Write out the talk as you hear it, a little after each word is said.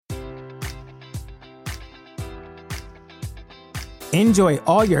Enjoy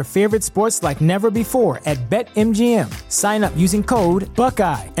all your favorite sports like never before at BetMGM. Sign up using code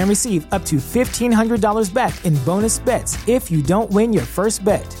Buckeye and receive up to $1,500 back in bonus bets if you don't win your first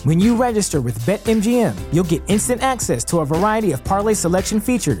bet. When you register with BetMGM, you'll get instant access to a variety of parlay selection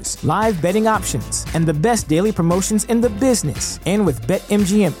features, live betting options, and the best daily promotions in the business. And with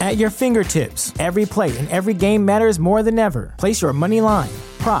BetMGM at your fingertips, every play and every game matters more than ever. Place your money line,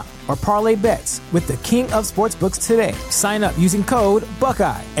 prop, or parlay bets with the king of sportsbooks today. Sign up using code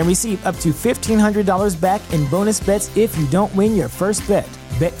Buckeye and receive up to $1,500 back in bonus bets if you don't win your first bet.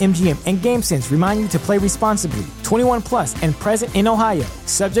 BetMGM and GameSense remind you to play responsibly. 21 plus and present in Ohio,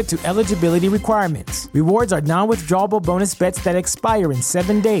 subject to eligibility requirements. Rewards are non-withdrawable bonus bets that expire in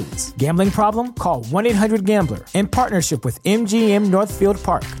 7 days. Gambling problem? Call 1-800-GAMBLER. In partnership with MGM Northfield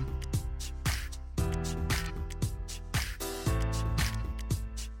Park.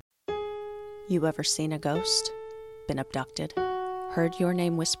 You ever seen a ghost? Been abducted? Heard your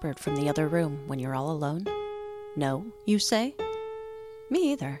name whispered from the other room when you're all alone? No, you say?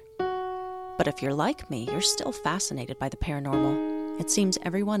 Me either. But if you're like me, you're still fascinated by the paranormal. It seems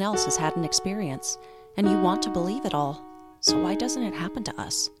everyone else has had an experience, and you want to believe it all. So why doesn't it happen to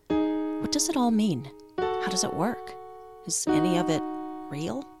us? What does it all mean? How does it work? Is any of it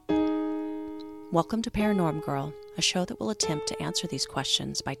real? Welcome to Paranormal Girl, a show that will attempt to answer these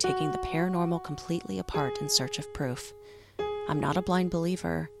questions by taking the paranormal completely apart in search of proof. I'm not a blind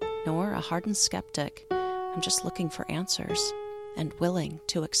believer, nor a hardened skeptic. I'm just looking for answers and willing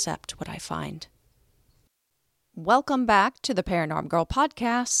to accept what I find. Welcome back to the Paranormal Girl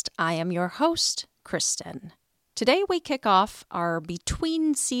podcast. I am your host, Kristen. Today we kick off our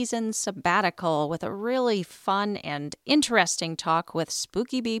between-season sabbatical with a really fun and interesting talk with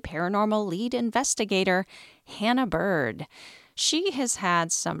Spooky Bee Paranormal lead investigator, Hannah Burd. She has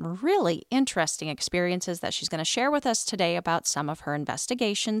had some really interesting experiences that she's going to share with us today about some of her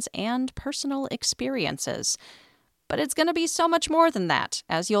investigations and personal experiences. But it's going to be so much more than that,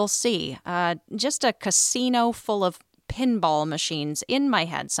 as you'll see. Just a casino full of pinball machines in my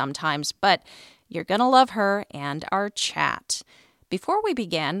head sometimes, but you're going to love her and our chat. Before we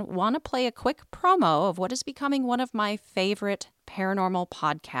begin, want to play a quick promo of what is becoming one of my favorite paranormal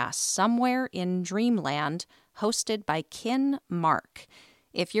podcasts, Somewhere in Dreamland, hosted by Ken Mark.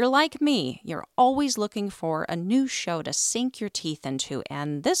 If you're like me, you're always looking for a new show to sink your teeth into,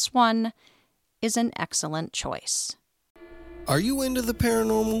 and this one is an excellent choice. Are you into the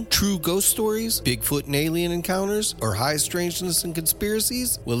paranormal, true ghost stories, Bigfoot and alien encounters, or high strangeness and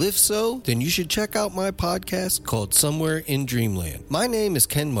conspiracies? Well, if so, then you should check out my podcast called Somewhere in Dreamland. My name is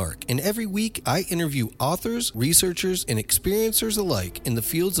Ken Mark, and every week I interview authors, researchers, and experiencers alike in the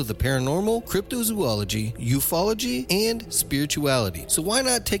fields of the paranormal, cryptozoology, ufology, and spirituality. So why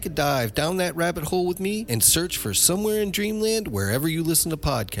not take a dive down that rabbit hole with me and search for Somewhere in Dreamland wherever you listen to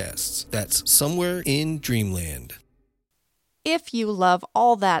podcasts. That's Somewhere in Dreamland. If you love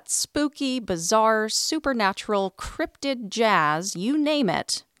all that spooky, bizarre, supernatural, cryptid jazz, you name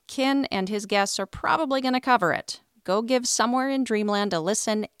it, Ken and his guests are probably going to cover it. Go give Somewhere in Dreamland a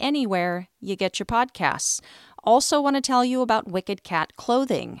listen anywhere you get your podcasts. Also want to tell you about Wicked Cat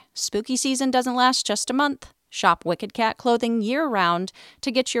Clothing. Spooky season doesn't last just a month. Shop Wicked Cat Clothing year-round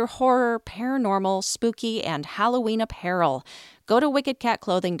to get your horror, paranormal, spooky, and Halloween apparel. Go to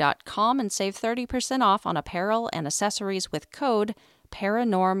wickedcatclothing.com and save 30% off on apparel and accessories with code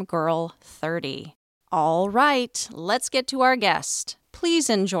ParanormGirl30. All right, let's get to our guest. Please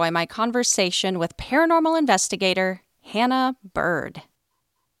enjoy my conversation with paranormal investigator Hannah Burd.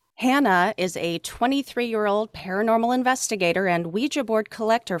 Hannah is a 23-year-old paranormal investigator and Ouija board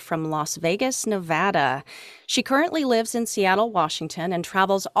collector from Las Vegas, Nevada. She currently lives in Seattle, Washington, and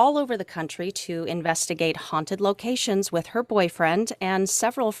travels all over the country to investigate haunted locations with her boyfriend and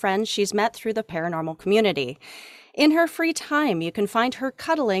several friends she's met through the paranormal community. In her free time, you can find her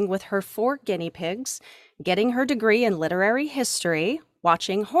cuddling with her 4 guinea pigs, getting her degree in literary history,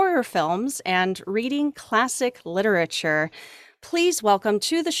 watching horror films, and reading classic literature. Please welcome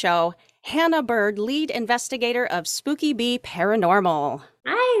to the show, Hannah Burd, lead investigator of Spooky Bee Paranormal.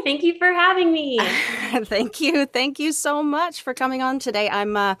 Hi, thank you for having me. Thank you. Thank you so much for coming on today.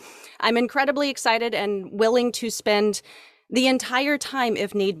 I'm incredibly excited and willing to spend the entire time,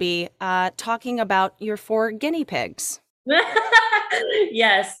 if need be, talking about your 4 guinea pigs.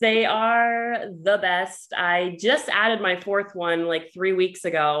 Yes, they are the best. I just added my 4th one like 3 weeks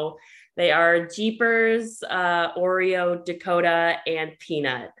ago. They are Jeepers, Oreo, Dakota, and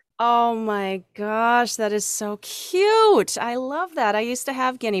Peanut. Oh my gosh, that is so cute. I love that. I used to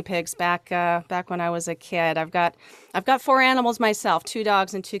have guinea pigs back when I was a kid. I've got four animals myself, two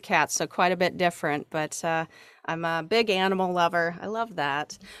dogs and two cats, so quite a bit different, but I'm a big animal lover. I love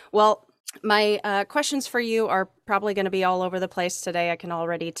that. Well, my questions for you are probably going to be all over the place today. I can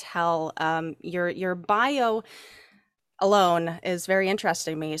already tell. Your bio alone is very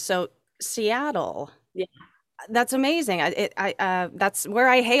interesting to me. So Seattle. Yeah. That's amazing. That's where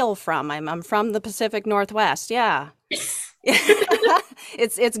I hail from. I'm from the Pacific Northwest. Yeah.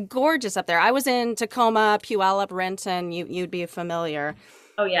 It's gorgeous up there. I was in Tacoma, Puyallup, Renton. You'd be familiar.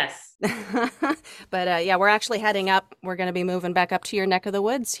 Oh, yes. But yeah, we're actually heading up. We're going to be moving back up to your neck of the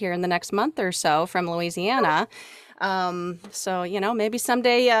woods here in the next month or so from Louisiana. So maybe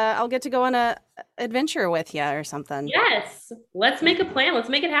someday I'll get to go on a adventure with you or something. Yes. Let's make a plan. Let's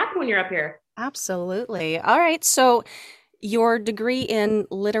make it happen when you're up here. Absolutely. All right. So your degree in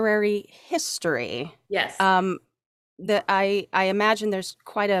literary history. Yes. That I imagine there's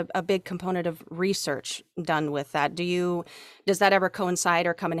quite a big component of research done with that. Does that ever coincide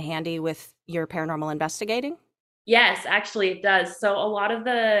or come in handy with your paranormal investigating? Yes, actually it does. So a lot of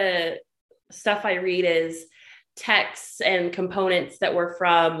the stuff I read is texts and components that were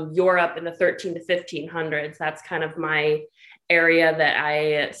from Europe in the 13 to 1500s. That's kind of my area that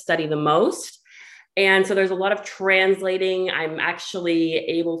I study the most. And so there's a lot of translating. I'm actually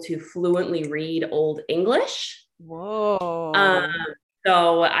able to fluently read Old English. Whoa.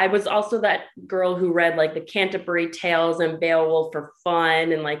 So I was also that girl who read like the Canterbury Tales and Beowulf for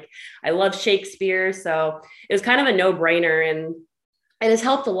fun. And like, I love Shakespeare. So it was kind of a no-brainer. And it has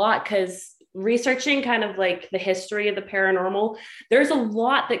helped a lot because researching kind of like the history of the paranormal, there's a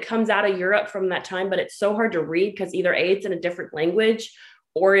lot that comes out of Europe from that time, but it's so hard to read because either A, it's in a different language,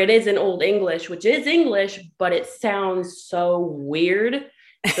 or it is in Old English, which is English, but it sounds so weird.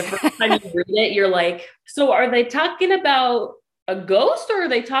 The first time you read it, you're like, so are they talking about a ghost or are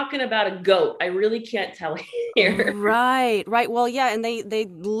they talking about a goat? I really can't tell here. Right. Well, yeah, and they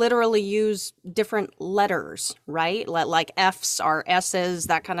literally use different letters, right? Like F's are S's,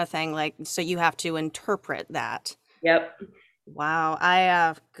 that kind of thing. Like, so you have to interpret that. Yep. Wow.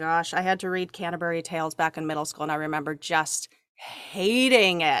 I had to read Canterbury Tales back in middle school, and I remember just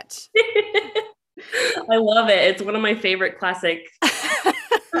hating it. I love it. It's one of my favorite classic.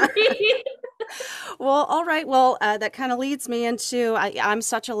 Well, all right. Well, that kind of leads me into I'm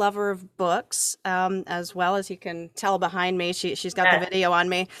such a lover of books, as well as you can tell behind me. She's got the video on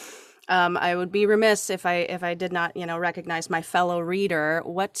me. I would be remiss if I did not, recognize my fellow reader.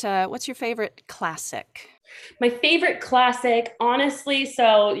 What's your favorite classic? My favorite classic, honestly,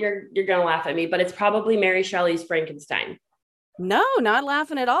 so you're gonna laugh at me, but it's probably Mary Shelley's Frankenstein. No, not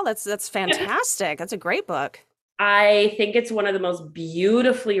laughing at all. That's fantastic. That's a great book. I think it's one of the most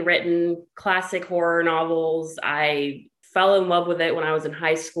beautifully written classic horror novels. I fell in love with it when I was in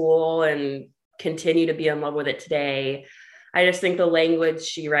high school and continue to be in love with it today. I just think the language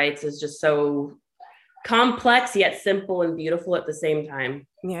she writes is just so complex yet simple and beautiful at the same time.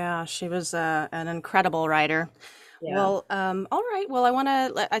 Yeah, she was an incredible writer. Yeah. Well, all right.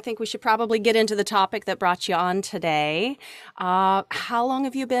 Well, I think we should probably get into the topic that brought you on today. How long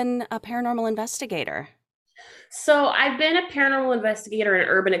have you been a paranormal investigator? So I've been a paranormal investigator and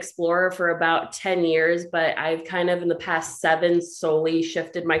urban explorer for about 10 years, but I've kind of in the past 7 solely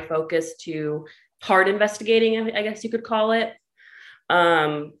shifted my focus to hard investigating, I guess you could call it.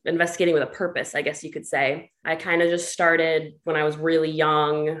 Investigating with a purpose, I guess you could say. I kind of just started when I was really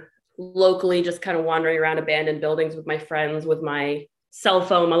young, locally, just kind of wandering around abandoned buildings with my friends, with my cell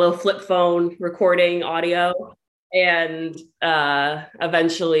phone, my little flip phone, recording audio. And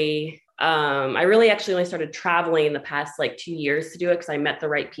eventually, I really actually only started traveling in the past like 2 years to do it because I met the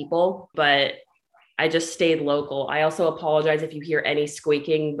right people, but I just stayed local. I also apologize if you hear any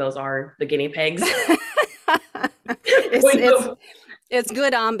squeaking. Those are the guinea pigs. It's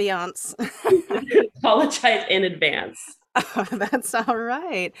good ambiance. Apologize in advance. Oh, that's all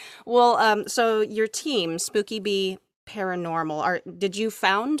right. Well, so your team, Spooky Bee Paranormal, did you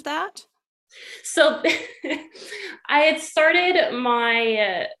found that? So I had started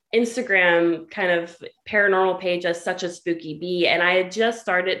my Instagram kind of paranormal page as Such a Spooky Bee, and I had just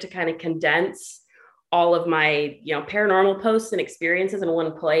started to kind of condense all of my, paranormal posts and experiences in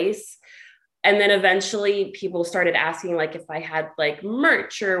one place. And then eventually people started asking like if I had like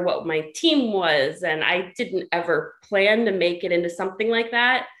merch or what my team was. And I didn't ever plan to make it into something like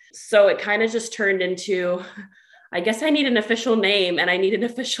that. So it kind of just turned into, I guess I need an official name and I need an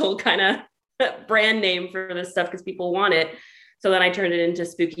official kind of brand name for this stuff because people want it. So then I turned it into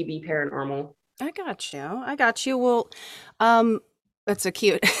Spooky Bee Paranormal. I got you. Well, It's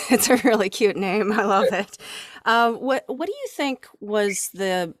it's a really cute name. I love it. What do you think was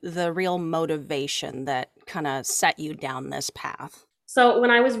the real motivation that kind of set you down this path? So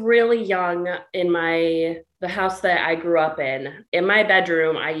when I was really young in the house that I grew up in my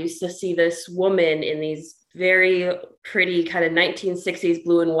bedroom, I used to see this woman in these very pretty kind of 1960s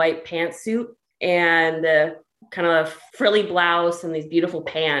blue and white pantsuit and kind of frilly blouse and these beautiful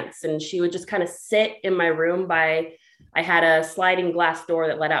pants. And she would just kind of sit in my room I had a sliding glass door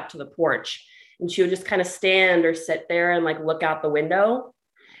that led out to the porch. And she would just kind of stand or sit there and like look out the window.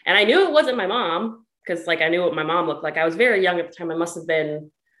 And I knew it wasn't my mom because like I knew what my mom looked like. I was very young at the time. I must have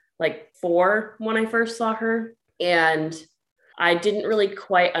been like 4 when I first saw her. And I didn't really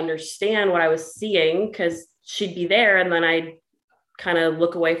quite understand what I was seeing because she'd be there and then I'd kind of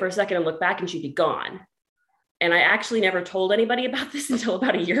look away for a second and look back and she'd be gone. And I actually never told anybody about this until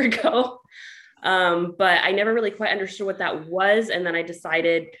about a year ago. But I never really quite understood what that was. And then I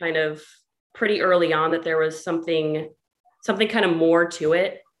decided kind of pretty early on that there was something kind of more to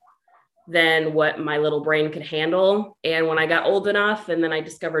it than what my little brain could handle. And when I got old enough and then I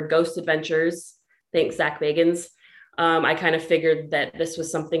discovered Ghost Adventures, thanks Zach Bagans, I kind of figured that this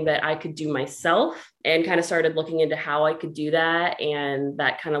was something that I could do myself and kind of started looking into how I could do that. And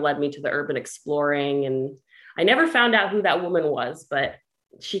that kind of led me to the urban exploring. And I never found out who that woman was, but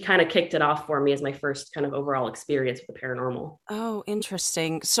she kind of kicked it off for me as my first kind of overall experience with the paranormal. Oh,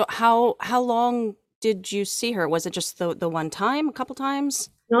 interesting. So how long did you see her? Was it just the one time, a couple times?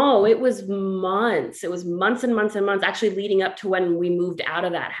 No, it was months. It was months and months and months, actually leading up to when we moved out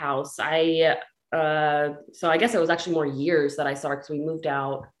of that house. So I guess it was actually more years that I saw her because we moved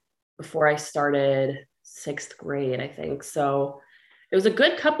out before I started 6th grade, I think. So it was a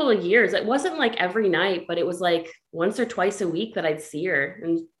good couple of years. It wasn't like every night, but it was like once or twice a week that I'd see her.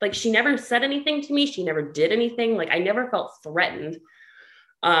 And like, she never said anything to me. She never did anything. Like I never felt threatened,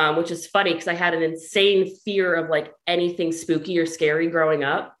 which is funny because I had an insane fear of like anything spooky or scary growing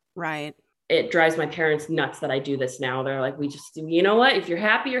up. Right. It drives my parents nuts that I do this now. They're like, we just, you know what? If you're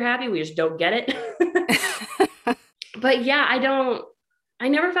happy, you're happy. We just don't get it. But yeah, I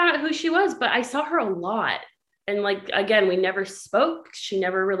never found out who she was, but I saw her a lot. And like, again, we never spoke. She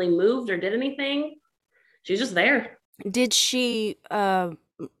never really moved or did anything. She was just there. Did she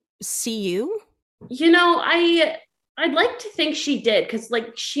see you? You know, I'd like to think she did because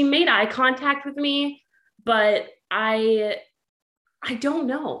like she made eye contact with me, but I don't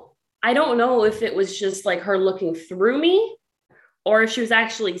know. I don't know if it was just like her looking through me or if she was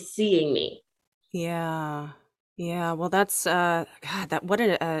actually seeing me. Yeah. Yeah. Well, that's God, what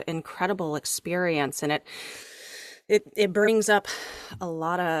an incredible experience. And it brings up a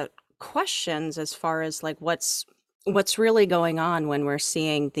lot of questions as far as like what's really going on when we're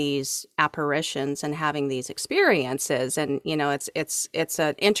seeing these apparitions and having these experiences. And you know, it's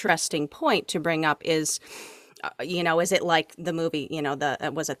an interesting point to bring up is is it like the movie,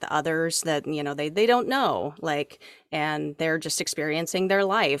 was it The Others that, they don't know, like, and they're just experiencing their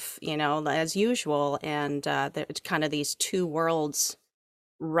life, as usual. And there's kind of these two worlds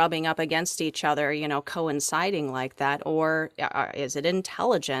rubbing up against each other, coinciding like that. Or is it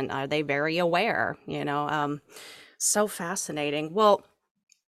intelligent? Are they very aware? So fascinating. Well,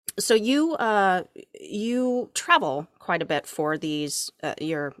 so you travel quite a bit for these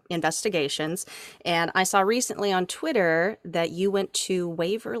your investigations, and I saw recently on Twitter that you went to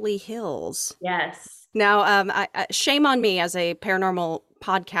Waverly Hills. Yes. Now, shame on me as a paranormal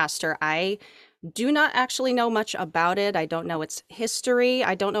podcaster. I do not actually know much about it. I don't know its history.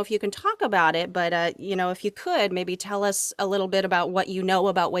 I don't know if you can talk about it, but if you could maybe tell us a little bit about what you know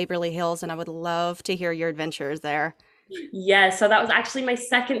about Waverly Hills, and I would love to hear your adventures there. Yes, so that was actually my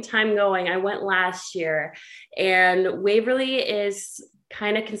second time going. I went last year, and Waverly is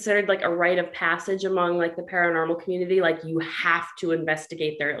kind of considered like a rite of passage among like the paranormal community. Like you have to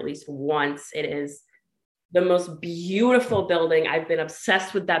investigate there at least once. It is the most beautiful building. I've been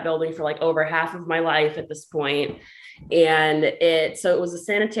obsessed with that building for like over half of my life at this point. And it was a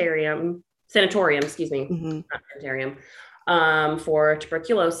sanatorium, excuse me, not sanitarium, for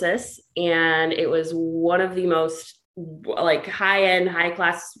tuberculosis. And it was one of the most like high-end,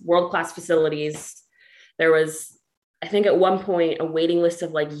 high-class, world-class facilities. There was, I think at one point, a waiting list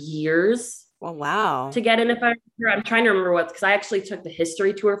of like years. Oh, wow. To get in. I'm trying to remember because I actually took the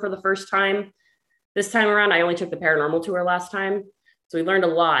history tour for the first time. This time around, I only took the paranormal tour last time. So we learned a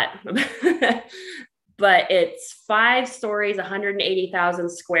lot. But it's 5 stories, 180,000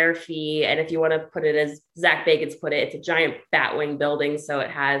 square feet. And if you want to put it as Zach Bagans put it, it's a giant batwing building. So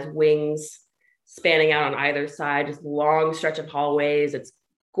it has wings spanning out on either side, just long stretch of hallways. It's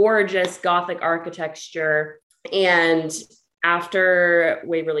gorgeous Gothic architecture. And After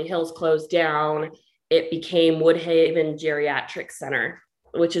Waverly Hills closed down, it became Woodhaven Geriatric Center,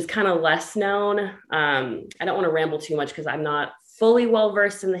 which is kind of less known. I don't want to ramble too much because I'm not fully well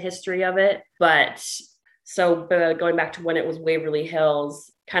versed in the history of it. But going back to when it was Waverly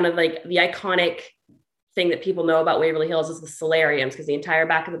Hills, kind of like the iconic thing that people know about Waverly Hills is the solariums, because the entire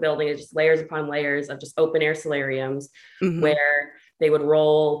back of the building is just layers upon layers of just open air solariums where they would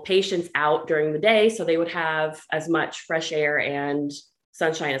roll patients out during the day so they would have as much fresh air and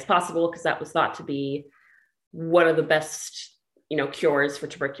sunshine as possible, because that was thought to be one of the best, cures for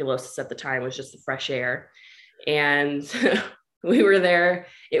tuberculosis at the time, was just the fresh air. And we were there.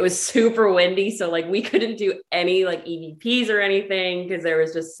 It was super windy. So like we couldn't do any like EVPs or anything because there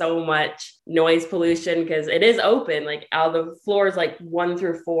was just so much noise pollution, because it is open, like out of the floors, like 1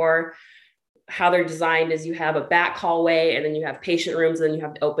 through 4. How they're designed is you have a back hallway and then you have patient rooms and then you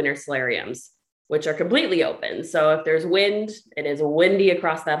have open air solariums, which are completely open. So if there's wind, it is windy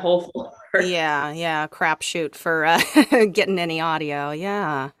across that whole floor. Yeah. Crapshoot for getting any audio.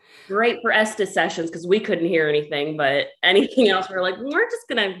 Yeah. Great for Estes sessions because we couldn't hear anything, but anything else, we're like, we're just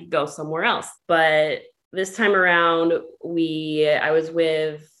going to go somewhere else. But this time around, I was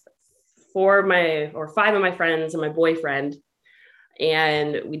with 5 of my friends and my boyfriend,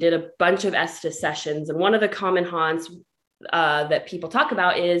 and we did a bunch of Estes sessions. And one of the common haunts that people talk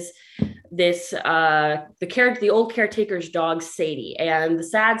about is this, the old caretaker's dog, Sadie. And the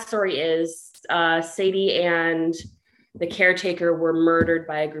sad story is Sadie and the caretaker were murdered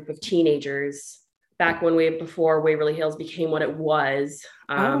by a group of teenagers back before Waverly Hills became what it was.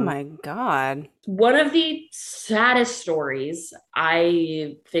 Oh my God. One of the saddest stories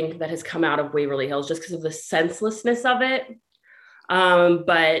I think that has come out of Waverly Hills, just because of the senselessness of it.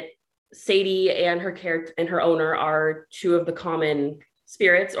 But Sadie and her owner are 2 of the common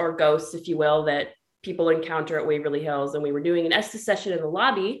spirits or ghosts, if you will, that people encounter at Waverly Hills. And we were doing an Estes session in the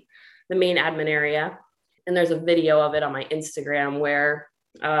lobby, the main admin area. And there's a video of it on my Instagram where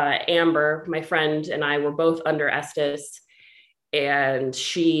Amber, my friend, and I were both under Estes. And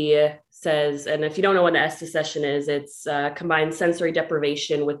she says, and if you don't know what an Estes session is, it's combined sensory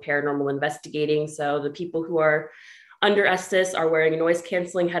deprivation with paranormal investigating. So the people who are under Estes are wearing noise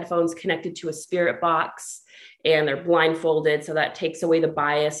canceling headphones connected to a spirit box, and they're blindfolded. So that takes away the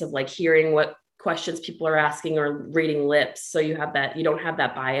bias of like hearing what questions people are asking or reading lips. So you don't have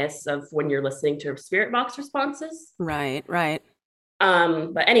that bias of when you're listening to spirit box responses. Right.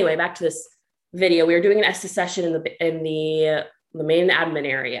 But anyway, back to this video. We were doing an Estes session in the main admin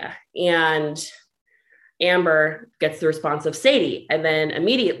area, and Amber gets the response of Sadie. And then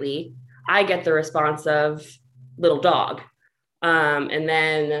immediately I get the response of little dog. And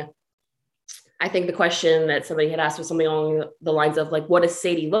then I think the question that somebody had asked was something along the lines of like, what does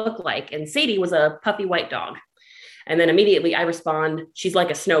Sadie look like? And Sadie was a puffy white dog. And then immediately I respond, she's like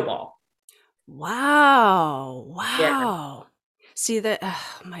a snowball. Wow. Yeah. See that?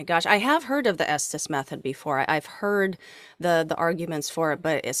 Oh my gosh. I have heard of the Estes method before. I've heard the arguments for it,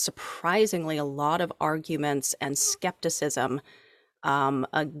 but it's surprisingly a lot of arguments and skepticism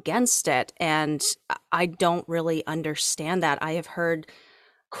against it. And I don't really understand that. I have heard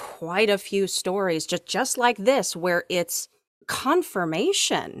quite a few stories just like this where it's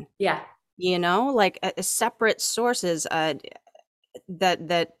confirmation. Yeah. Like separate sources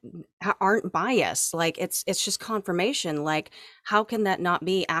that aren't biased. Like it's just confirmation. Like how can that not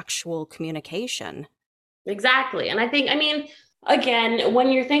be actual communication? Exactly. And I think, again,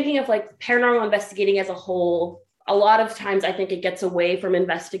 when you're thinking of like paranormal investigating as a whole, a lot of times I think it gets away from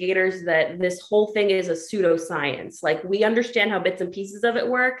investigators that this whole thing is a pseudoscience. Like we understand how bits and pieces of it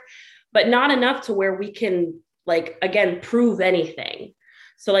work, but not enough to where we can like, again, prove anything.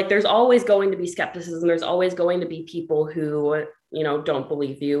 So like, there's always going to be skepticism. There's always going to be people who, don't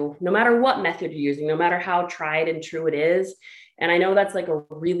believe you, no matter what method you're using, no matter how tried and true it is. And I know that's like a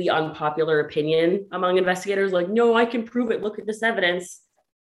really unpopular opinion among investigators. Like, no, I can prove it. Look at this evidence.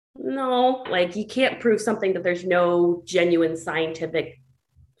 No, like you can't prove something that there's no genuine scientific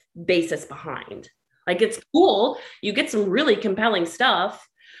basis behind. Like it's cool. You get some really compelling stuff,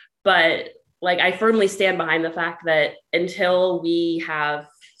 but like I firmly stand behind the fact that until we have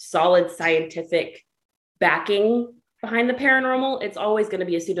solid scientific backing behind the paranormal, it's always going to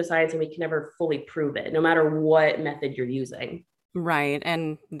be a pseudoscience and we can never fully prove it, no matter what method you're using. Right.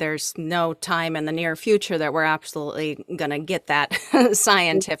 And there's no time in the near future that we're absolutely going to get that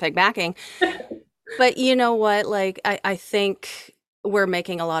scientific backing. But you know what? Like, I think we're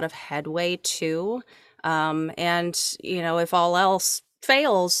making a lot of headway too. And, if all else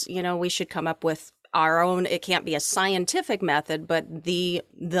fails, we should come up with our own. It can't be a scientific method, but the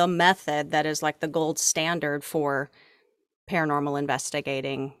method that is like the gold standard for paranormal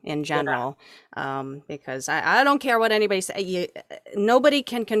investigating in general, because I don't care what anybody says. Nobody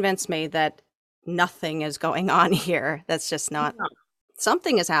can convince me that nothing is going on here. That's just not,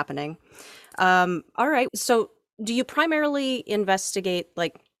 something is happening. All right. So do you primarily investigate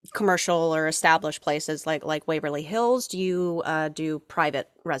like commercial or established places like Waverly Hills? Do you do private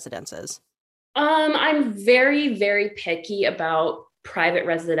residences? I'm very, very picky about private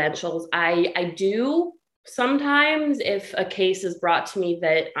residentials. I do sometimes, if a case is brought to me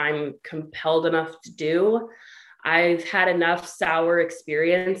that I'm compelled enough to do. I've had enough sour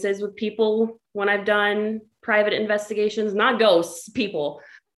experiences with people when I've done private investigations, not ghosts, people.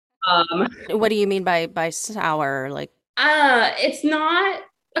 What do you mean by sour? Like, It's not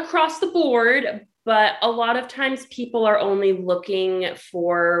across the board, but a lot of times people are only looking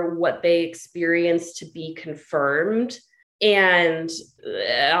for what they experience to be confirmed. And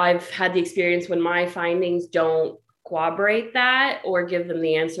I've had the experience when my findings don't corroborate that or give them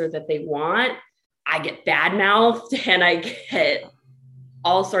the answer that they want, I get bad mouthed and I get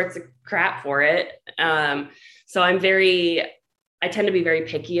all sorts of crap for it. So I tend to be very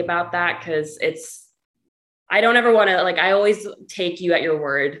picky about that because I don't ever want to, like, I always take you at your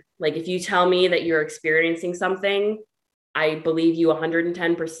word. Like, if you tell me that you're experiencing something, I believe you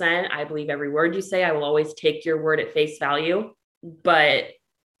 110%. I believe every word you say. I will always take your word at face value. But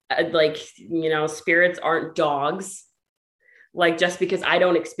spirits aren't dogs. Like, just because I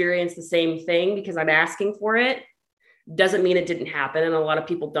don't experience the same thing because I'm asking for it doesn't mean it didn't happen. And a lot of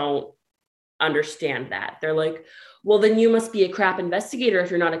people don't understand that. They're like, well, then you must be a crap investigator if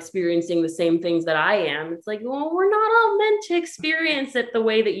you're not experiencing the same things that I am. It's like, well, we're not all meant to experience it the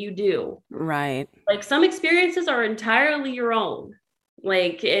way that you do. Right. Like, some experiences are entirely your own.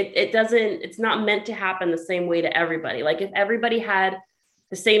 Like, it's not meant to happen the same way to everybody. Like, if everybody had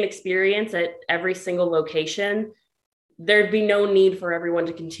the same experience at every single location, there'd be no need for everyone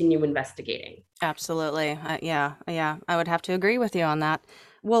to continue investigating. Absolutely. Yeah. I would have to agree with you on that.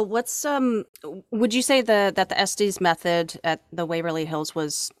 Well, would you say that the Estes method at the Waverly Hills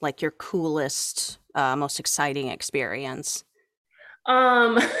was like your coolest, most exciting experience?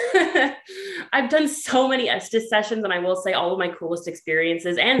 I've done so many Estes sessions, and I will say all of my coolest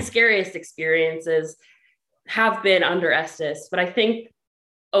experiences and scariest experiences have been under Estes, but I think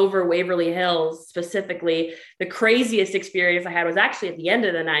over Waverly Hills specifically, the craziest experience I had was actually at the end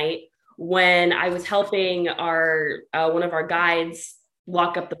of the night when I was helping one of our guides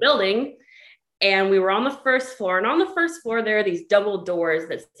lock up the building. And we were on the first floor. And on the first floor, there are these double doors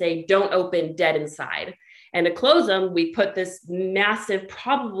that say, "Don't open, dead inside." And to close them, we put this massive,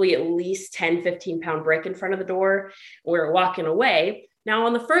 probably at least 10, 15-pound brick in front of the door. We were walking away. Now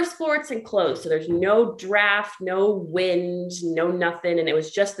on the first floor, it's enclosed. So there's no draft, no wind, no nothing. And it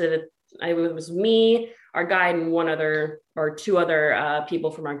was just it was me, our guide, and two other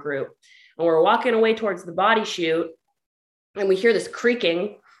people from our group. And we're walking away towards the body chute, and we hear this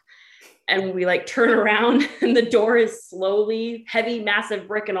creaking, and we turn around, and the door is slowly, heavy, massive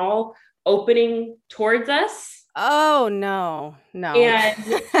brick and all, opening towards us. Oh, no. And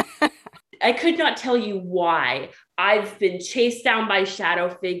I could not tell you why. I've been chased down by shadow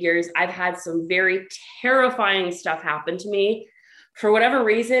figures. I've had some very terrifying stuff happen to me. For whatever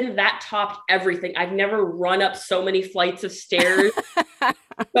reason, that topped everything. I've never run up so many flights of stairs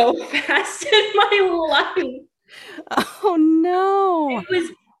so fast in my life. Oh, no. It was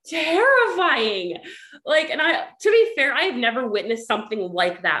terrifying. To be fair, I have never witnessed something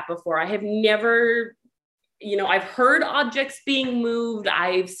like that before. I have never, I've heard objects being moved.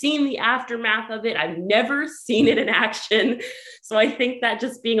 I've seen the aftermath of it. I've never seen it in action. So I think that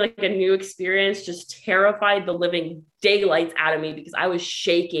just being a new experience just terrified the living daylights out of me because I was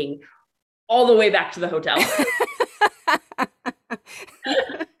shaking all the way back to the hotel.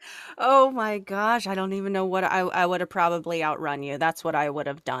 Oh my gosh, I don't even know what I would have probably outrun you. That's what I would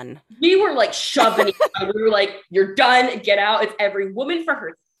have done. We were shoving each other. We were like, "You're done, get out." It's every woman for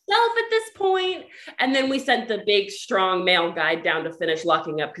herself at this point. And then we sent the big, strong male guide down to finish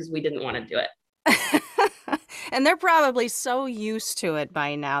locking up because we didn't want to do it. And they're probably so used to it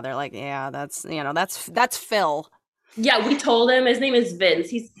by now. They're like, yeah, that's Phil. Yeah, we told him. His name is Vince.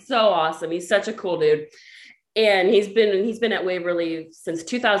 He's so awesome. He's such a cool dude. And he's been at Waverly since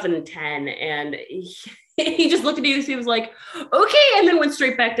 2010. And he just looked at us. He was like, "Okay," and then went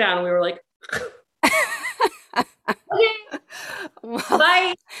straight back down. And we were like, "Okay, well,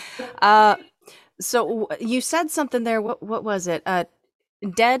 bye." So you said something there. What was it?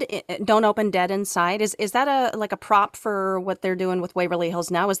 Dead, don't open, dead inside. Is that a prop for what they're doing with Waverly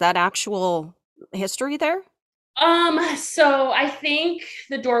Hills now? Is that actual history there? So I think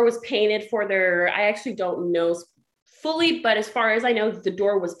the door was painted for I actually don't know fully, but as far as I know, the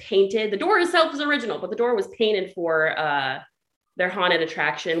door was painted. The door itself is original, but the door was painted for their haunted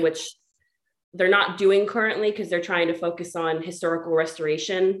attraction, which they're not doing currently because they're trying to focus on historical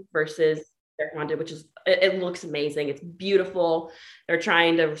restoration versus their haunted, which is, it looks amazing. It's beautiful. They're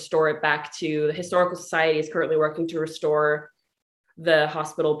trying to restore it back to, the Historical Society is currently working to restore the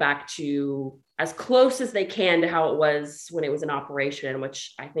hospital back to as close as they can to how it was when it was in operation,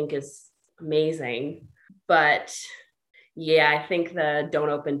 which I think is amazing. But yeah, I think the don't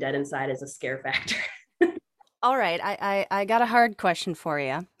open dead inside is a scare factor. All right, I got a hard question for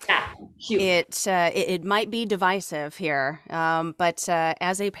you. Yeah, shoot. It might be divisive here, but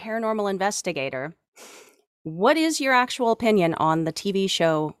as a paranormal investigator, what is your actual opinion on the TV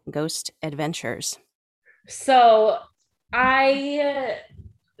show Ghost Adventures? So Zach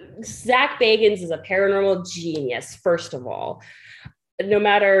Bagans is a paranormal genius, first of all. No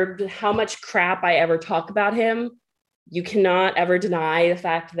matter how much crap I ever talk about him, you cannot ever deny the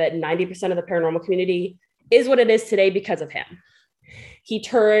fact that 90% of the paranormal community is what it is today because of him. He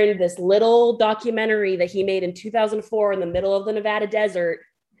turned this little documentary that he made in 2004 in the middle of the Nevada desert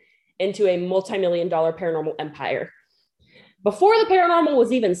into a multi-million-dollar paranormal empire. Before the paranormal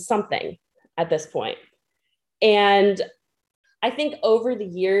was even something at this point. And I think over the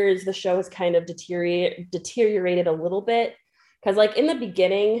years, the show has kind of deteriorated a little bit. Because like in the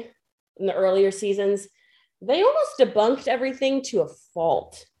beginning, in the earlier seasons, they almost debunked everything to a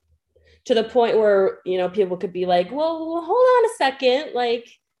fault. To the point where, you know, people could be like, well, hold on a second. Like,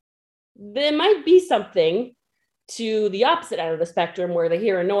 there might be something to the opposite end of the spectrum where they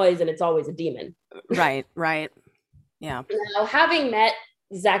hear a noise and it's always a demon. Right. Yeah. Now, having met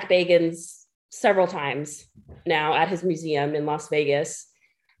Zach Bagans several times now at his museum in Las Vegas,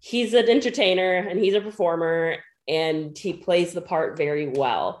 he's an entertainer and he's a performer and he plays the part very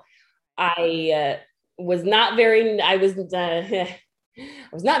well. I was not very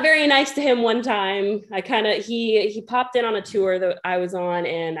nice to him one time. He popped in on a tour that I was on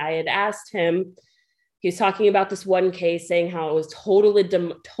and I had asked him, he was talking about this one case saying how it was totally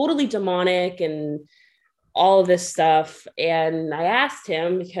demonic and all of this stuff. And I asked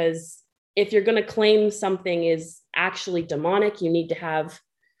him, because if you're going to claim something is actually demonic, you need to have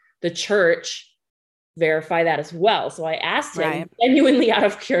the church verify that as well. So I asked him genuinely out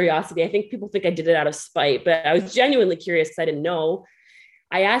of curiosity. I think people think I did it out of spite, but I was genuinely curious because I didn't know.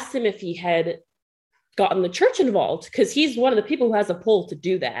 I asked him if he had gotten the church involved because he's one of the people who has a pull to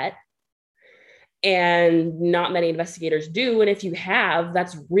do that. And not many investigators do. And if you have,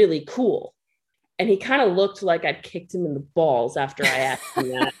 that's really cool. And he kind of looked like I'd kicked him in the balls after I asked him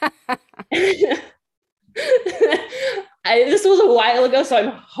that. This was a while ago, so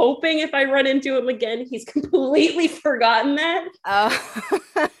I'm hoping if I run into him again, he's completely forgotten that.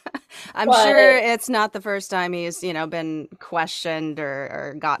 I'm sure it's not the first time he's, been questioned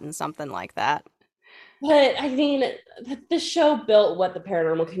or gotten something like that. But I mean, the show built what the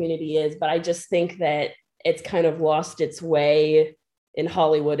paranormal community is, but I just think that it's kind of lost its way in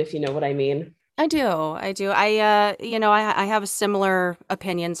Hollywood, if you know what I mean. I do. I have similar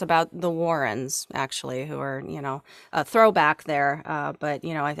opinions about the Warrens, actually, who are, a throwback there. But,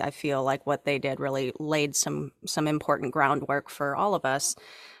 I feel like what they did really laid some important groundwork for all of us.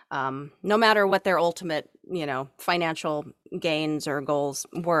 No matter what their ultimate, financial gains or goals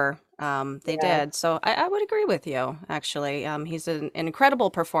were, they did. So I would agree with you, actually. He's an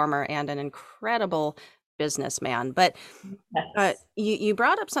incredible performer and an incredible businessman. But you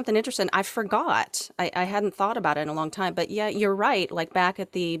brought up something interesting. I forgot. I hadn't thought about it in a long time. But yeah, you're right. Like back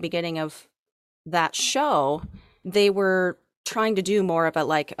at the beginning of that show, they were trying to do more of it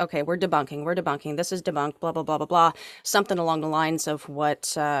like, okay, we're debunking, this is debunked, blah, blah, blah, blah, blah. Something along the lines of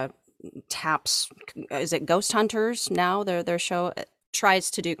what TAPS, is it Ghost Hunters now? Their show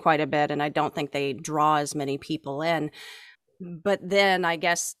tries to do quite a bit, and I don't think they draw as many people in. But then I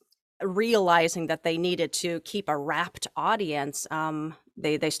guess realizing that they needed to keep a rapt audience,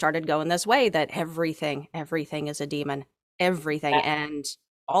 they started going this way, that everything is a demon, everything. And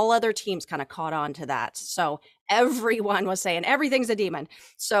all other teams kind of caught on to that. So everyone was saying everything's a demon.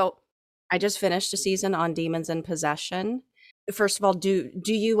 So I just finished a season on demons and possession. First of all, do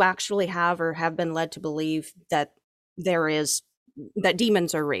you actually have or have been led to believe that that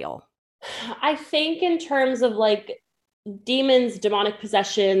demons are real? I think in terms of like demons, demonic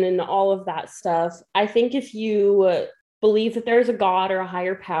possession, and all of that stuff, I think if you believe that there's a God or a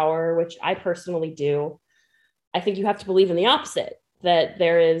higher power, which I personally do, I think you have to believe in the opposite, that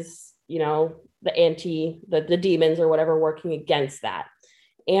there is, the demons or whatever working against that.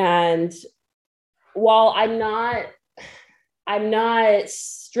 And while I'm not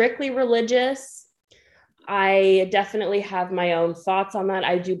strictly religious, I definitely have my own thoughts on that.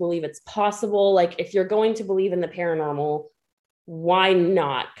 I do believe it's possible. Like, if you're going to believe in the paranormal, why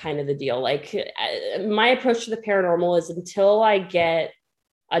not, kind of the deal. Like, my approach to the paranormal is until I get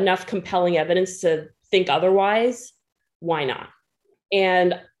enough compelling evidence to think otherwise, why not?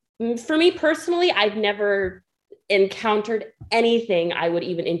 And for me personally, I've never encountered anything I would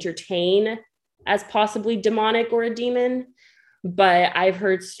even entertain as possibly demonic or a demon. But I've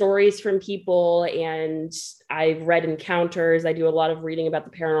heard stories from people and I've read encounters. I do a lot of reading about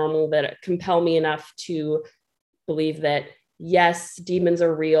the paranormal that compel me enough to believe that, yes, demons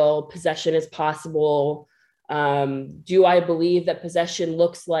are real, possession is possible. Do I believe that possession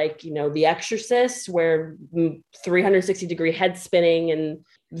looks like, The Exorcist, where 360-degree head spinning and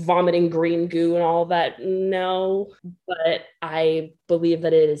vomiting green goo and all that? No, but I believe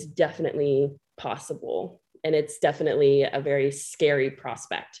that it is definitely possible. And it's definitely a very scary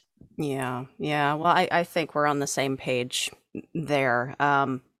prospect. Yeah. Well, I think we're on the same page there.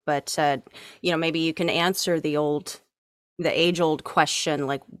 But maybe you can answer the age-old question,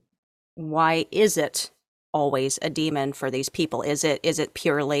 like, why is it always a demon for these people? Is it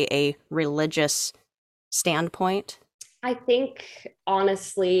purely a religious standpoint? I think,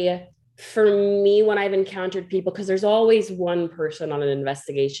 honestly, for me, when I've encountered people, because there's always one person on an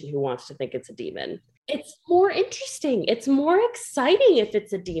investigation who wants to think it's a demon. It's more interesting. It's more exciting if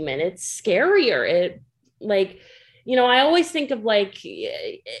it's a demon. It's scarier. I always think of, like,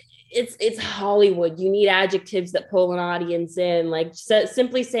 it's Hollywood. You need adjectives that pull an audience in. Like,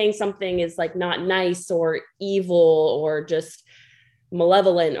 simply saying something is, like, not nice or evil or just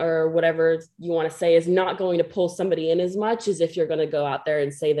malevolent or whatever you want to say is not going to pull somebody in as much as if you're going to go out there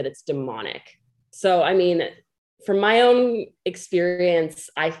and say that it's demonic. So, I mean, from my own experience,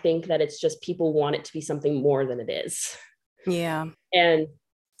 I think that it's just people want it to be something more than it is. Yeah. And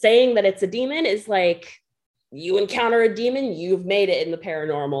saying that it's a demon is like, you encounter a demon, you've made it in the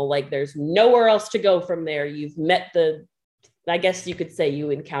paranormal. Like, there's nowhere else to go from there. You've met I guess you could say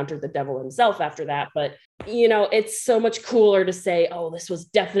you encountered the devil himself after that. But, it's so much cooler to say, oh, this was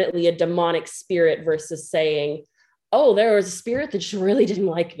definitely a demonic spirit versus saying, oh, there was a spirit that just really didn't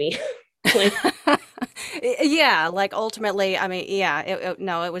like me. Like, yeah, like, ultimately, I mean, yeah, it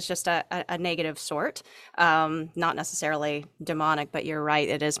was just a negative sort, not necessarily demonic, but you're right,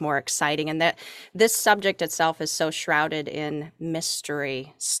 it is more exciting. And that this subject itself is so shrouded in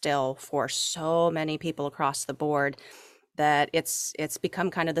mystery still for so many people across the board that it's become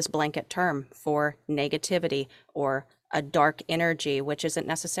kind of this blanket term for negativity or a dark energy, which isn't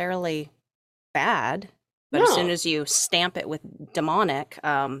necessarily bad, but as soon as you stamp it with demonic,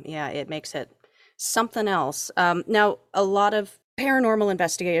 it makes it something else. Now, a lot of paranormal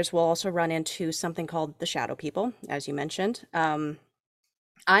investigators will also run into something called the shadow people, as you mentioned.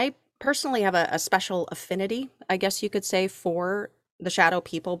 I personally have a special affinity, I guess you could say, for the shadow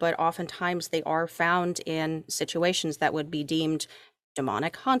people, but oftentimes they are found in situations that would be deemed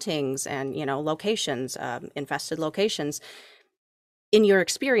demonic hauntings and, locations, infested locations. In your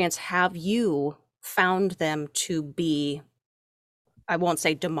experience, have you found them to be, I won't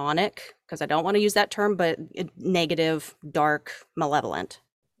say demonic, because I don't want to use that term, but negative, dark, malevolent?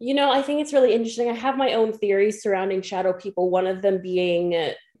 I think it's really interesting. I have my own theories surrounding shadow people, one of them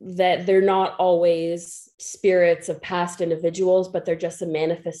being that they're not always spirits of past individuals, but they're just a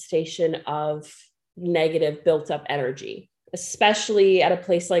manifestation of negative built up energy, especially at a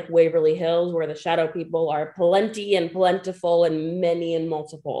place like Waverly Hills, where the shadow people are plenty and plentiful and many and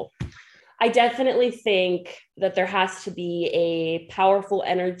multiple. I definitely think that there has to be a powerful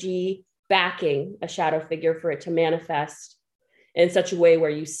energy backing a shadow figure for it to manifest in such a way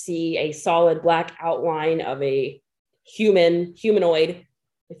where you see a solid black outline of a humanoid,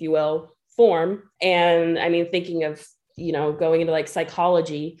 if you will, form. And I mean, thinking of, going into like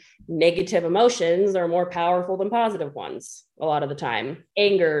psychology, negative emotions are more powerful than positive ones a lot of the time.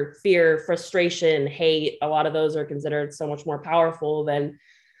 Anger, fear, frustration, hate, a lot of those are considered so much more powerful than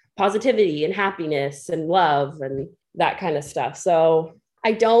positivity and happiness and love and that kind of stuff. So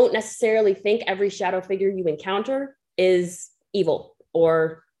I don't necessarily think every shadow figure you encounter is evil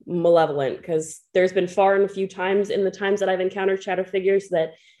or malevolent, because there's been far and few times in the times that I've encountered shadow figures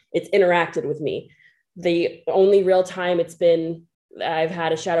that it's interacted with me. The only real time I've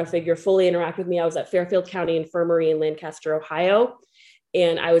had a shadow figure fully interact with me, I was at Fairfield County Infirmary in Lancaster, Ohio,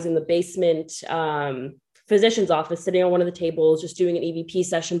 and I was in the basement physician's office sitting on one of the tables just doing an EVP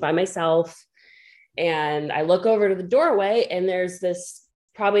session by myself. And I look over to the doorway and there's this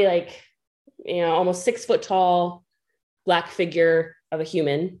probably almost 6 foot tall black figure of a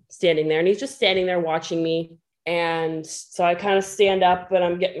human standing there. And he's just standing there watching me And so I kind of stand up and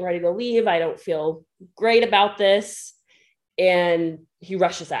I'm getting ready to leave. I don't feel great about this. And he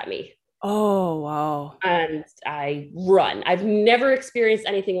rushes at me. Oh, wow. And I run. I've never experienced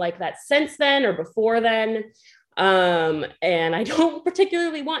anything like that since then or before then. And I don't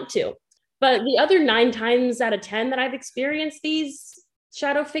particularly want to. But the other 9 times out of 10 that I've experienced these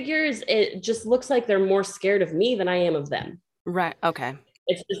shadow figures, it just looks like they're more scared of me than I am of them. Right. Okay.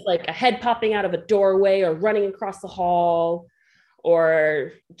 It's just like a head popping out of a doorway or running across the hall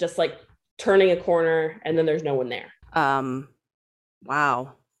or just like turning a corner and then there's no one there.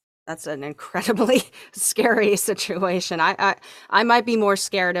 Wow. That's an incredibly scary situation. I might be more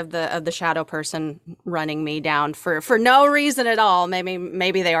scared of the shadow person running me down for no reason at all.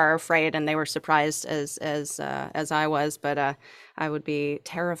 Maybe they are afraid and they were surprised as I was, but I would be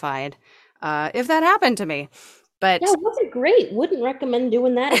terrified if that happened to me. But yeah, it wasn't great. Wouldn't recommend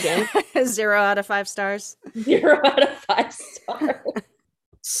doing that again. 0 out of 5 stars. 0 out of 5 stars.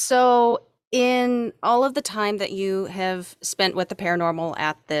 So in all of the time that you have spent with the paranormal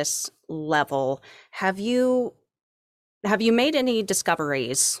at this level, have you made any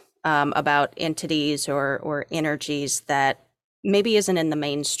discoveries about entities or energies that maybe isn't in the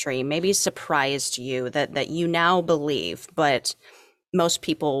mainstream, maybe surprised you that you now believe, but most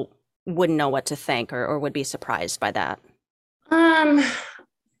people wouldn't know what to think or would be surprised by that?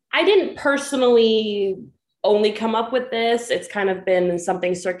 I didn't personally only come up with this. It's kind of been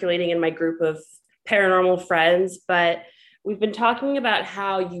something circulating in my group of paranormal friends, but we've been talking about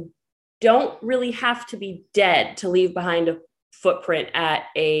how you don't really have to be dead to leave behind a footprint at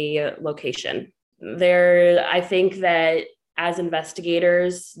a location. I think that as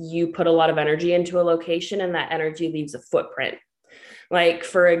investigators, you put a lot of energy into a location and that energy leaves a footprint. Like,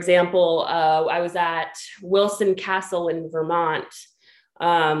 for example, I was at Wilson Castle in Vermont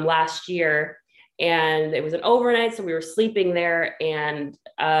last year, and it was an overnight, so we were sleeping there, and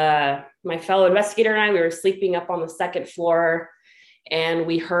my fellow investigator and I, we were sleeping up on the 2nd floor, and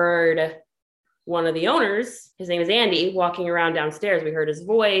we heard one of the owners, his name is Andy, walking around downstairs. We heard his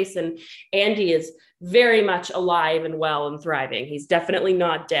voice, and Andy is very much alive and well and thriving. He's definitely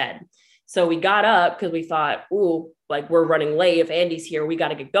not dead. So we got up because we thought, ooh, like we're running late. If Andy's here, we got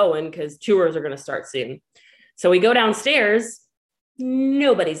to get going because tours are going to start soon. So we go downstairs,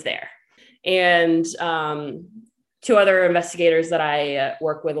 nobody's there. And 2 other investigators that I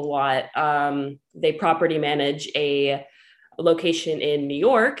work with a lot, they property manage a location in New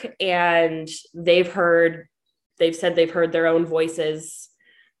York, and they've said they've heard their own voices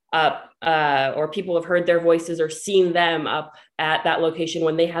up, or people have heard their voices or seen them up at that location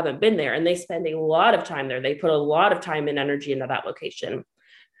when they haven't been there. And they spend a lot of time there. They put a lot of time and energy into that location.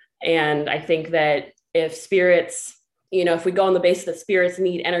 And I think that if spirits, if we go on the basis that spirits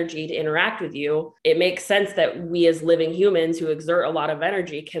need energy to interact with you, it makes sense that we as living humans who exert a lot of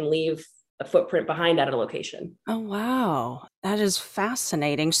energy can leave a footprint behind at a location. Oh, wow. That is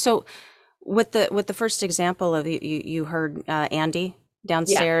fascinating. So with the first example of you heard Andy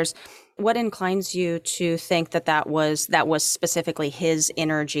downstairs, yeah. What inclines you to think that was specifically his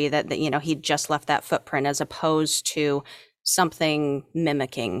energy that he'd just left that footprint as opposed to something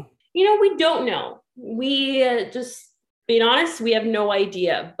mimicking? We don't know. We just being honest, we have no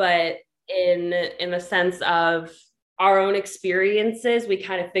idea. But in the sense of our own experiences, we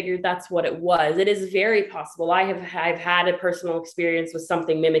kind of figured that's what it was. It is very possible. I've had a personal experience with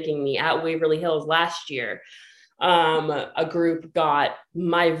something mimicking me at Waverly Hills last year. A group got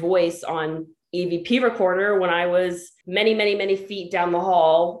my voice on EVP recorder when I was many, many, many feet down the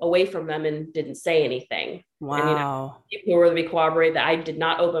hall away from them and didn't say anything. Wow. And, people were to corroborate that I did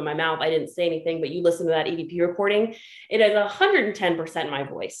not open my mouth. I didn't say anything, but you listen to that EVP recording, it is 110% my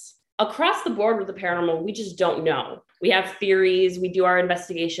voice. Across the board with the paranormal, we just don't know. We have theories, we do our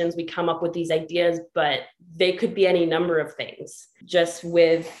investigations, we come up with these ideas, but they could be any number of things. Just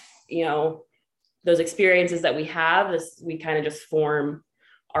with, those experiences that we have, we kind of just form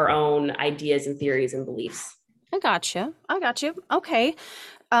our own ideas and theories and beliefs. I got you. Okay.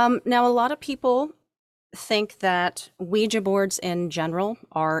 Now, a lot of people think that Ouija boards in general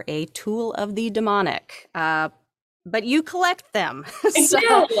are a tool of the demonic, but you collect them. So,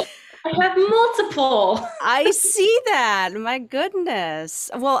 I have multiple. I see that. My goodness.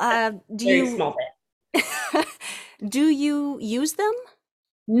 Well, small bit. Do you use them?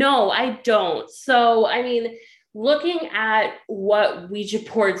 No, I don't. So, looking at what Ouija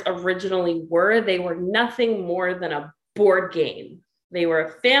boards originally were, they were nothing more than a board game. They were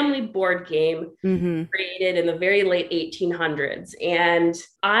a family board game created in the very late 1800s. And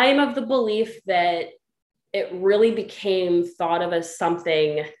I'm of the belief that it really became thought of as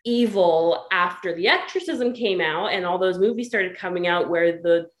something evil after The Exorcism came out and all those movies started coming out where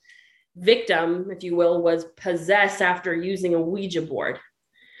the victim, if you will, was possessed after using a Ouija board.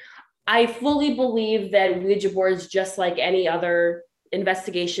 I fully believe that Ouija boards, just like any other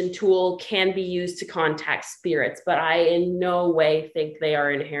investigation tool, can be used to contact spirits, but I in no way think they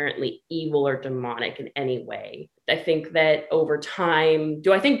are inherently evil or demonic in any way. I think that over time,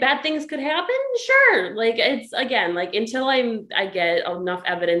 do I think bad things could happen? Sure. Like, it's, again, like, until I get enough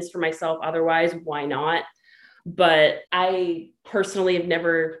evidence for myself, otherwise, why not? But I personally have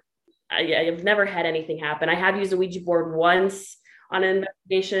I've never had anything happen. I have used a Ouija board once on an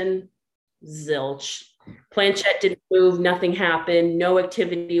investigation. Zilch. Planchette didn't move, nothing happened, no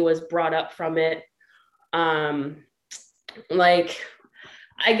activity was brought up from it. Like,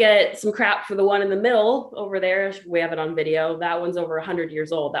 I get some crap for the one in the middle over there. We have it on video. That one's over 100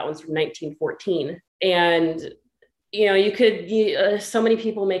 years old. That one's from 1914. And so many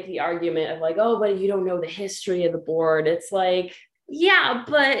people make the argument of like, oh, but you don't know the history of the board. It's like, yeah,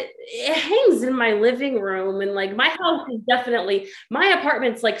 but it hangs in my living room. And like, my house is definitely, my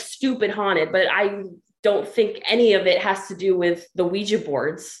apartment's like stupid haunted, but I don't think any of it has to do with the Ouija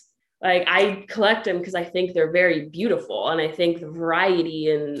boards. Like, I collect them because I think they're very beautiful. And I think the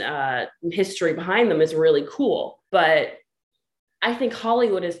variety and history behind them is really cool. But I think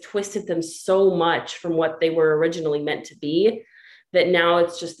Hollywood has twisted them so much from what they were originally meant to be that now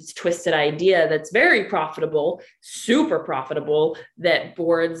it's just this twisted idea that's very profitable, super profitable, that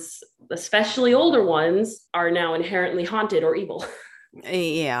boards, especially older ones, are now inherently haunted or evil.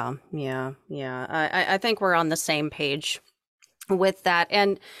 Yeah. I think we're on the same page with that.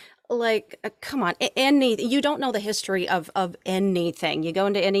 And like, come on, you don't know the history of anything. You go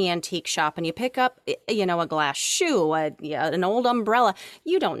into any antique shop and you pick up, a glass shoe, an old umbrella.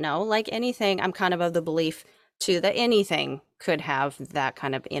 You don't know, like anything. I'm kind of the belief too that anything could have that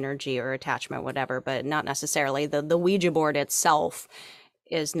kind of energy or attachment, whatever, but not necessarily. The Ouija board itself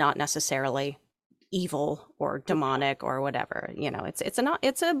is not necessarily evil or demonic or whatever.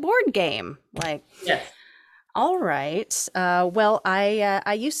 It's a board game. Like, yes. All right. Well,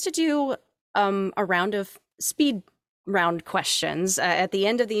 I used to do a round of speed round questions at the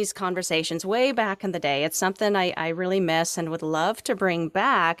end of these conversations way back in the day. It's something I really miss and would love to bring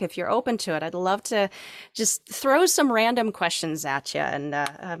back if you're open to it. I'd love to just throw some random questions at you, and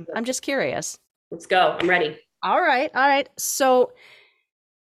I'm just curious. Let's go. I'm ready. All right. So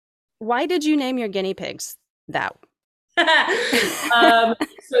why did you name your guinea pigs that?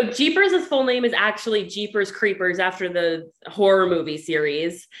 So Jeepers' full name is actually Jeepers Creepers, after the horror movie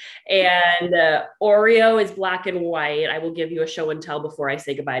series. And Oreo is black and white. I will give you a show and tell before I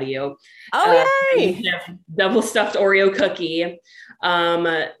say goodbye to you. Oh, yay! Double stuffed Oreo cookie.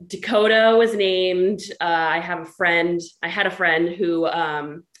 Dakota was named. I had a friend who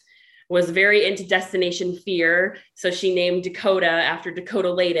was very into Destination Fear. So she named Dakota after Dakota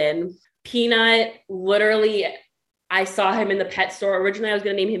Layden. Peanut, literally, I saw him in the pet store. Originally, I was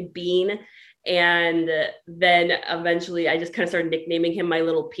going to name him Bean. And then eventually I just kind of started nicknaming him my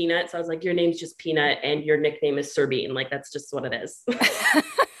little Peanut. So I was like, your name's just Peanut and your nickname is Sir Bean. Like, that's just what it is.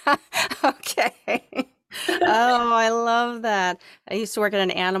 Okay. Oh, I love that. I used to work at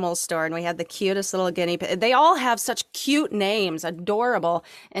an animal store and we had the cutest little guinea pig. They all have such cute names, adorable.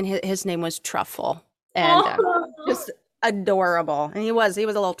 And his name was Truffle. And just adorable. And he was a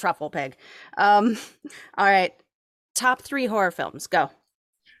little truffle pig. All right. Top 3 horror films. Go.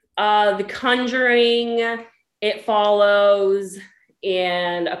 The Conjuring, It Follows,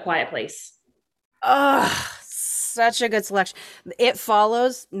 and A Quiet Place. Oh, such a good selection. It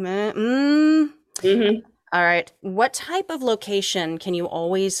Follows. Mm-hmm. All right. What type of location can you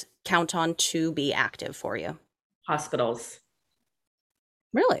always count on to be active for you? Hospitals.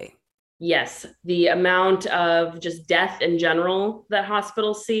 Really? Yes, the amount of just death in general that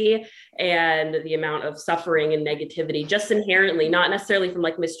hospitals see, and the amount of suffering and negativity just inherently, not necessarily from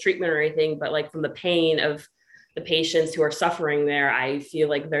like mistreatment or anything, but like from the pain of the patients who are suffering there. I feel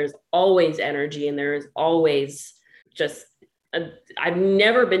like there's always energy and there's always just, I've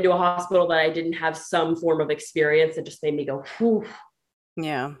never been to a hospital that I didn't have some form of experience that just made me go, whew.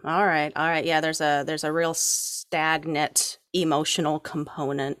 Yeah. All right. Yeah, there's a real stagnant emotional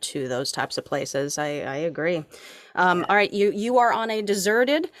component to those types of places. I agree. All right. You are on a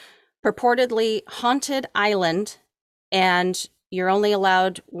deserted, purportedly haunted island, and you're only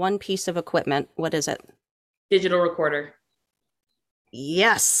allowed one piece of equipment. What is it? Digital recorder.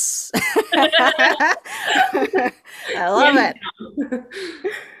 Yes. I love it.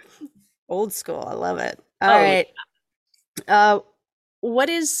 Old school. I love it. All right. What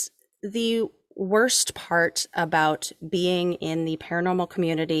is the worst part about being in the paranormal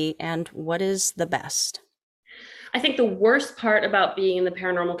community, and what is the best? I think the worst part about being in the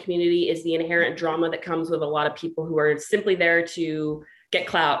paranormal community is the inherent drama that comes with a lot of people who are simply there to get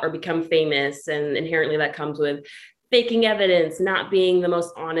clout or become famous. And inherently that comes with faking evidence, not being the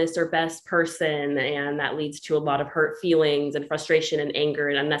most honest or best person. And that leads to a lot of hurt feelings and frustration and anger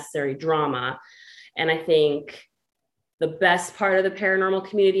and unnecessary drama. And I think the best part of the paranormal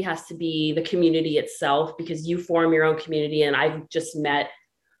community has to be the community itself, because you form your own community. And I've just met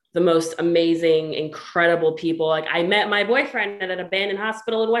the most amazing, incredible people. Like, I met my boyfriend at an abandoned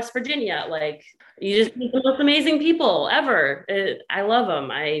hospital in West Virginia. Like, you just meet the most amazing people ever. I love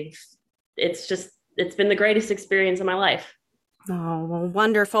them. It's been the greatest experience of my life. Oh, well,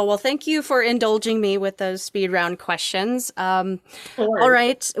 wonderful. Well, thank you for indulging me with those speed round questions. All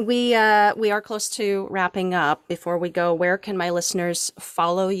right. We are close to wrapping up. Before we go, where can my listeners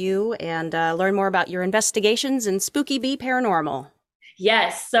follow you and learn more about your investigations in Spooky Bee Paranormal?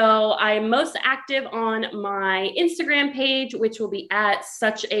 Yes. So I'm most active on my Instagram page, which will be at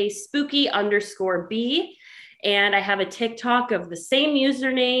suchAspooky_bee. And I have a TikTok of the same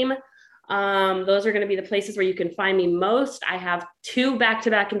username. Those are going to be the places where you can find me most. I have 2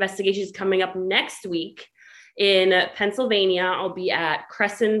 back-to-back investigations coming up next week in Pennsylvania. I'll be at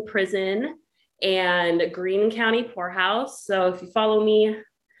Crescent Prison and Greene County Poorhouse. So if you follow me,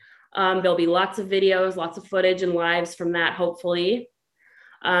 there'll be lots of videos, lots of footage and lives from that, hopefully.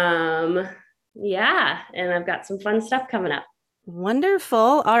 Yeah, and I've got some fun stuff coming up.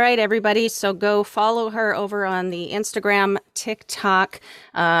 Wonderful. All right, everybody. So go follow her over on the Instagram, TikTok.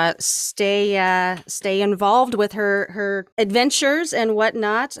 Stay involved with her adventures and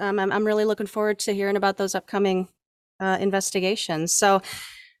whatnot. I'm really looking forward to hearing about those upcoming investigations. So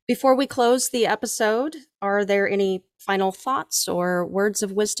before we close the episode, are there any final thoughts or words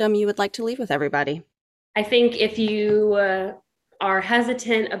of wisdom you would like to leave with everybody? I think if you are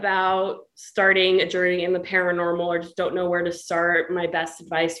hesitant about starting a journey in the paranormal or just don't know where to start, my best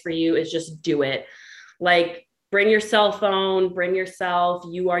advice for you is just do it. Like, bring your cell phone, bring yourself.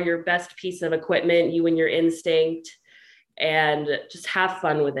 You are your best piece of equipment, you and your instinct, and just have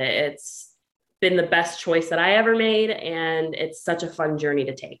fun with it. It's been the best choice that I ever made, and it's such a fun journey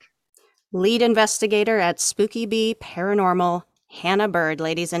to take. Lead investigator at Spooky Bee Paranormal, Hannah Burd,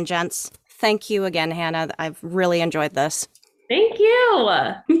 ladies and gents. Thank you again, Hannah. I've really enjoyed this. Thank you.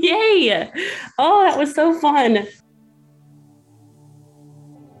 Yay. Oh, that was so fun.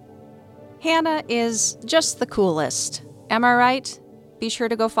 Hannah is just the coolest. Am I right? Be sure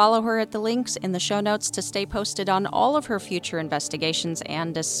to go follow her at the links in the show notes to stay posted on all of her future investigations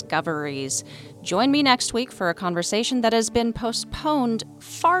and discoveries. Join me next week for a conversation that has been postponed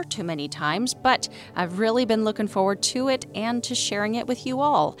far too many times, but I've really been looking forward to it and to sharing it with you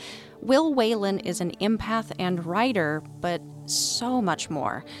all. Will Whalen is an empath and writer, but so much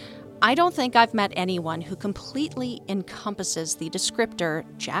more. I don't think I've met anyone who completely encompasses the descriptor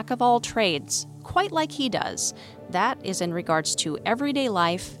jack of all trades quite like he does. That is in regards to everyday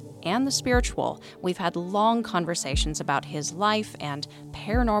life and the spiritual. We've had long conversations about his life and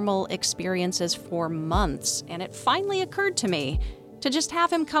paranormal experiences for months, and it finally occurred to me to just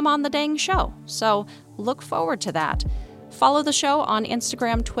have him come on the dang show. So look forward to that. Follow the show on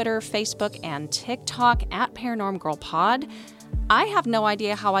Instagram, Twitter, Facebook, and TikTok at ParanormGirlPod. I have no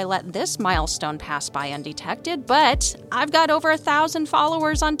idea how I let this milestone pass by undetected, but I've got over 1,000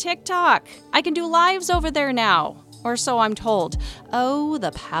 followers on TikTok. I can do lives over there now, or so I'm told. Oh,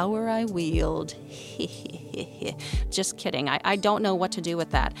 the power I wield. Just kidding. I don't know what to do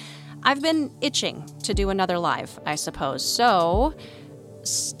with that. I've been itching to do another live, I suppose. So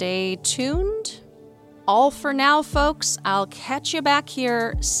stay tuned. All for now, folks. I'll catch you back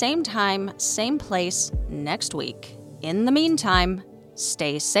here, same time, same place, next week. In the meantime,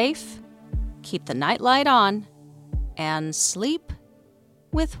 stay safe, keep the nightlight on, and sleep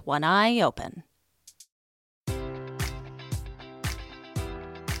with one eye open.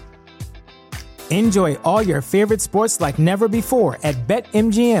 Enjoy all your favorite sports like never before at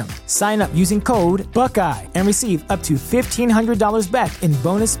BetMGM. Sign up using code Buckeye and receive up to $1,500 back in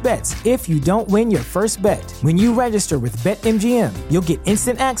bonus bets if you don't win your first bet. When you register with BetMGM, you'll get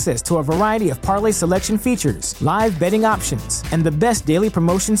instant access to a variety of parlay selection features, live betting options, and the best daily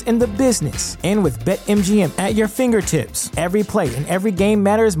promotions in the business. And with BetMGM at your fingertips, every play and every game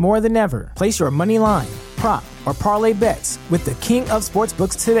matters more than ever. Place your money line, prop, or parlay bets with the king of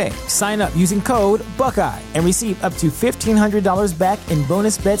sportsbooks today. Sign up using code Buckeye and receive up to $1,500 back in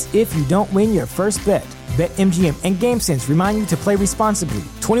bonus bets if you don't win your first bet. BetMGM and GameSense remind you to play responsibly.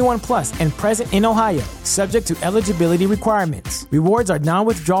 21 plus and present in Ohio, subject to eligibility requirements. Rewards are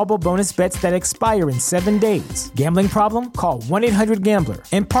non-withdrawable bonus bets that expire in 7 days. Gambling problem? Call 1-800-GAMBLER.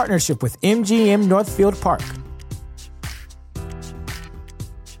 In partnership with MGM Northfield Park.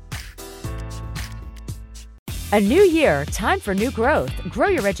 A new year, time for new growth. Grow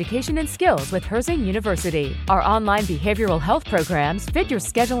your education and skills with Herzing University. Our online behavioral health programs fit your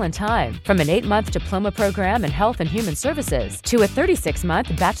schedule and time. From an 8-month diploma program in health and human services to a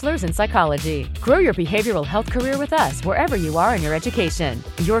 36-month bachelor's in psychology. Grow your behavioral health career with us wherever you are in your education.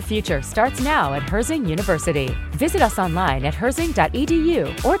 Your future starts now at Herzing University. Visit us online at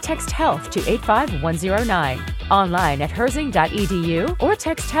herzing.edu or text health to 85109. Online at herzing.edu or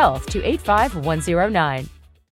text health to 85109.